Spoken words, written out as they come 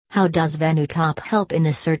How does Venuetop help in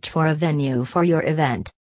the search for a venue for your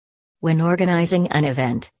event? When organizing an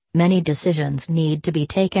event, many decisions need to be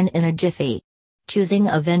taken in a jiffy. Choosing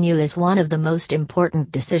a venue is one of the most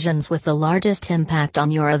important decisions with the largest impact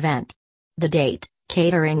on your event. The date,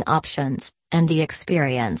 catering options, and the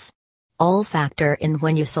experience all factor in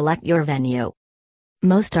when you select your venue.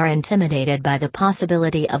 Most are intimidated by the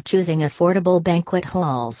possibility of choosing affordable banquet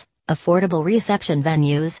halls, affordable reception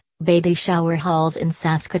venues, baby shower halls in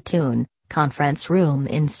Saskatoon, conference room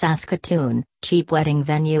in Saskatoon, cheap wedding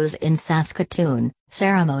venues in Saskatoon,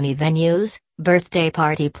 ceremony venues, birthday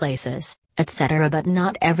party places, etc. But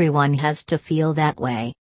not everyone has to feel that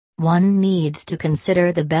way. One needs to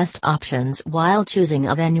consider the best options while choosing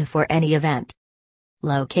a venue for any event.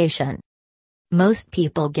 Location. Most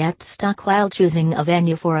people get stuck while choosing a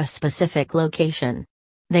venue for a specific location.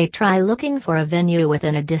 They try looking for a venue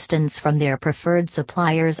within a distance from their preferred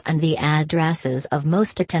suppliers and the addresses of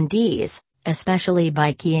most attendees, especially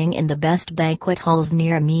by keying in the best banquet halls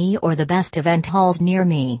near me or the best event halls near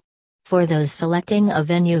me. For those selecting a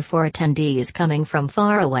venue for attendees coming from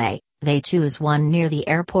far away, they choose one near the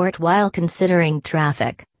airport while considering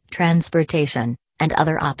traffic, transportation, and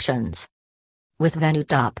other options. With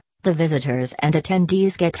Venuetop, the visitors and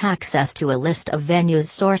attendees get access to a list of venues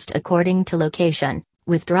sourced according to location,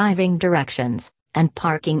 with driving directions and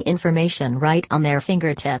parking information right on their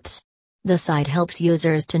fingertips. The site helps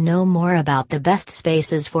users to know more about the best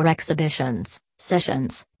spaces for exhibitions,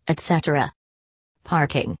 sessions, etc.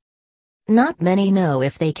 Parking. Not many know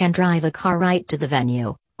if they can drive a car right to the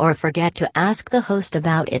venue, or forget to ask the host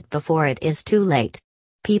about it before it is too late.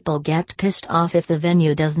 People get pissed off if the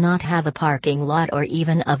venue does not have a parking lot or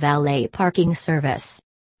even a valet parking service.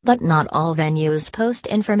 But not all venues post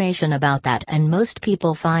information about that, and most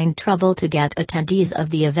people find trouble to get attendees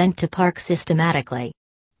of the event to park systematically.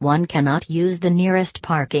 One cannot use the nearest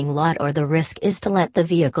parking lot, or the risk is to let the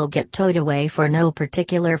vehicle get towed away for no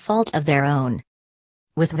particular fault of their own.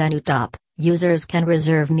 With Venuetop, users can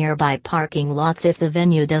reserve nearby parking lots if the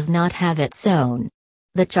venue does not have its own.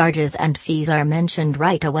 The charges and fees are mentioned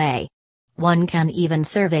right away. One can even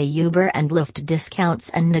survey Uber and Lyft discounts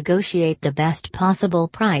and negotiate the best possible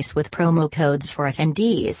price with promo codes for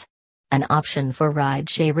attendees. An option for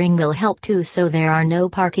ride-sharing will help too, so there are no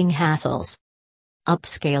parking hassles.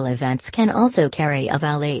 Upscale events can also carry a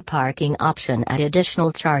valet parking option at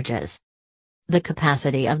additional charges. The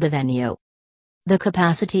capacity of the venue. The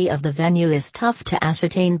capacity of the venue is tough to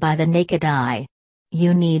ascertain by the naked eye.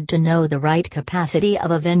 You need to know the right capacity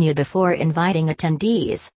of a venue before inviting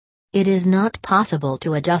attendees. It is not possible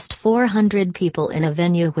to adjust 400 people in a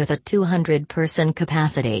venue with a 200-person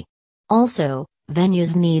capacity. Also,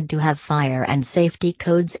 venues need to have fire and safety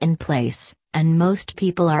codes in place, and most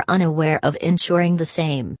people are unaware of ensuring the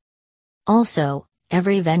same. Also,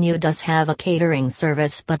 every venue does have a catering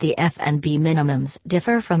service, but the F&B minimums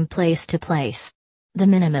differ from place to place. The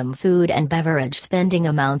minimum food and beverage spending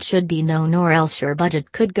amount should be known, or else your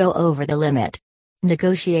budget could go over the limit.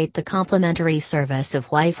 Negotiate the complimentary service of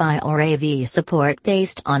Wi-Fi or AV support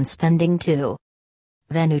based on spending too.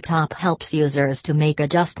 Venuetop helps users to make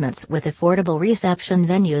adjustments with affordable reception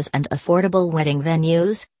venues and affordable wedding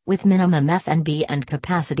venues, with minimum F&B and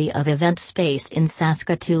capacity of event space in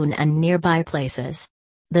Saskatoon and nearby places.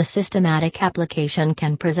 The systematic application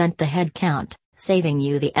can present the head count, saving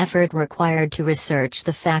you the effort required to research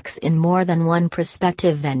the facts in more than one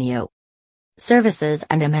prospective venue. Services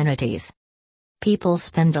and amenities. People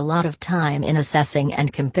spend a lot of time in assessing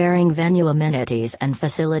and comparing venue amenities and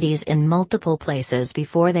facilities in multiple places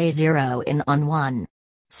before they zero in on one.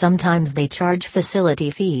 Sometimes they charge facility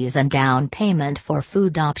fees and down payment for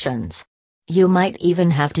food options. You might even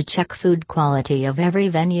have to check food quality of every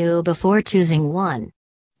venue before choosing one.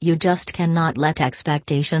 You just cannot let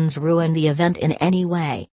expectations ruin the event in any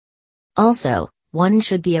way. Also, one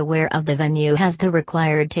should be aware of the venue has the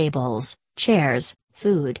required tables, chairs,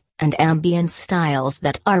 food, and ambience styles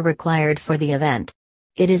that are required for the event.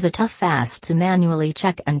 It is a tough ask to manually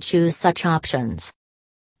check and choose such options.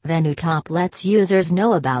 Venuetop lets users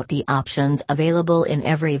know about the options available in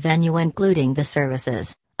every venue, including the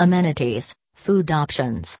services, amenities, food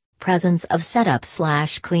options, presence of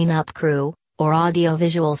setup/cleanup crew, or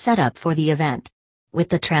audiovisual setup for the event. With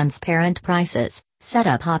the transparent prices,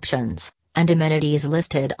 setup options, and amenities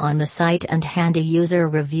listed on the site and handy user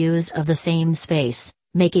reviews of the same space,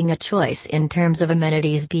 making a choice in terms of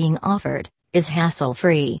amenities being offered is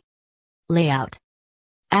hassle-free. Layout.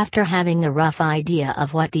 After having a rough idea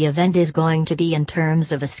of what the event is going to be in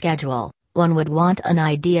terms of a schedule, one would want an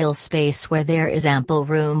ideal space where there is ample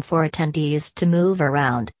room for attendees to move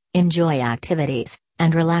around, enjoy activities,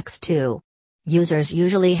 and relax too. Users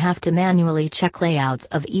usually have to manually check layouts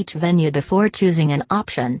of each venue before choosing an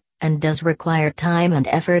option, and does require time and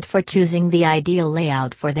effort for choosing the ideal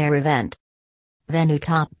layout for their event.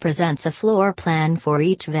 Venuetop presents a floor plan for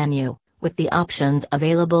each venue, with the options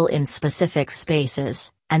available in specific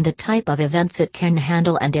spaces, and the type of events it can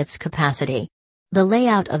handle and its capacity. The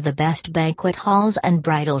layout of the best banquet halls and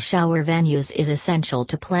bridal shower venues is essential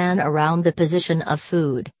to plan around the position of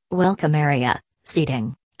food, welcome area,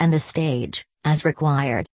 seating, and the stage, as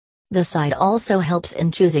required. The site also helps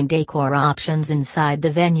in choosing decor options inside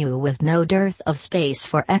the venue with no dearth of space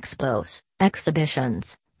for expos,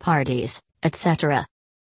 exhibitions, parties, etc.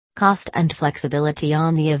 Cost and flexibility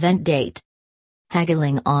on the event date.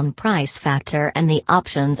 Haggling on price factor and the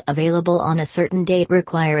options available on a certain date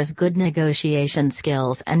requires good negotiation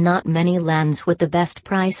skills, and not many lands with the best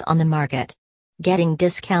price on the market. Getting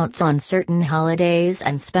discounts on certain holidays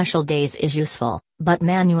and special days is useful, but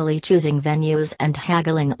manually choosing venues and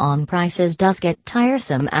haggling on prices does get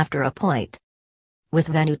tiresome after a point. With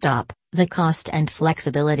Venuetop, the cost and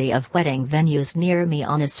flexibility of wedding venues near me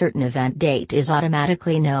on a certain event date is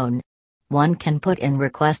automatically known. One can put in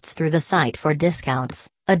requests through the site for discounts,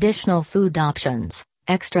 additional food options,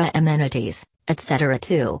 extra amenities, etc.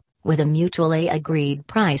 too, with a mutually agreed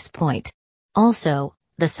price point. Also,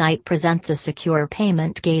 the site presents a secure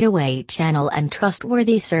payment gateway channel and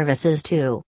trustworthy services too.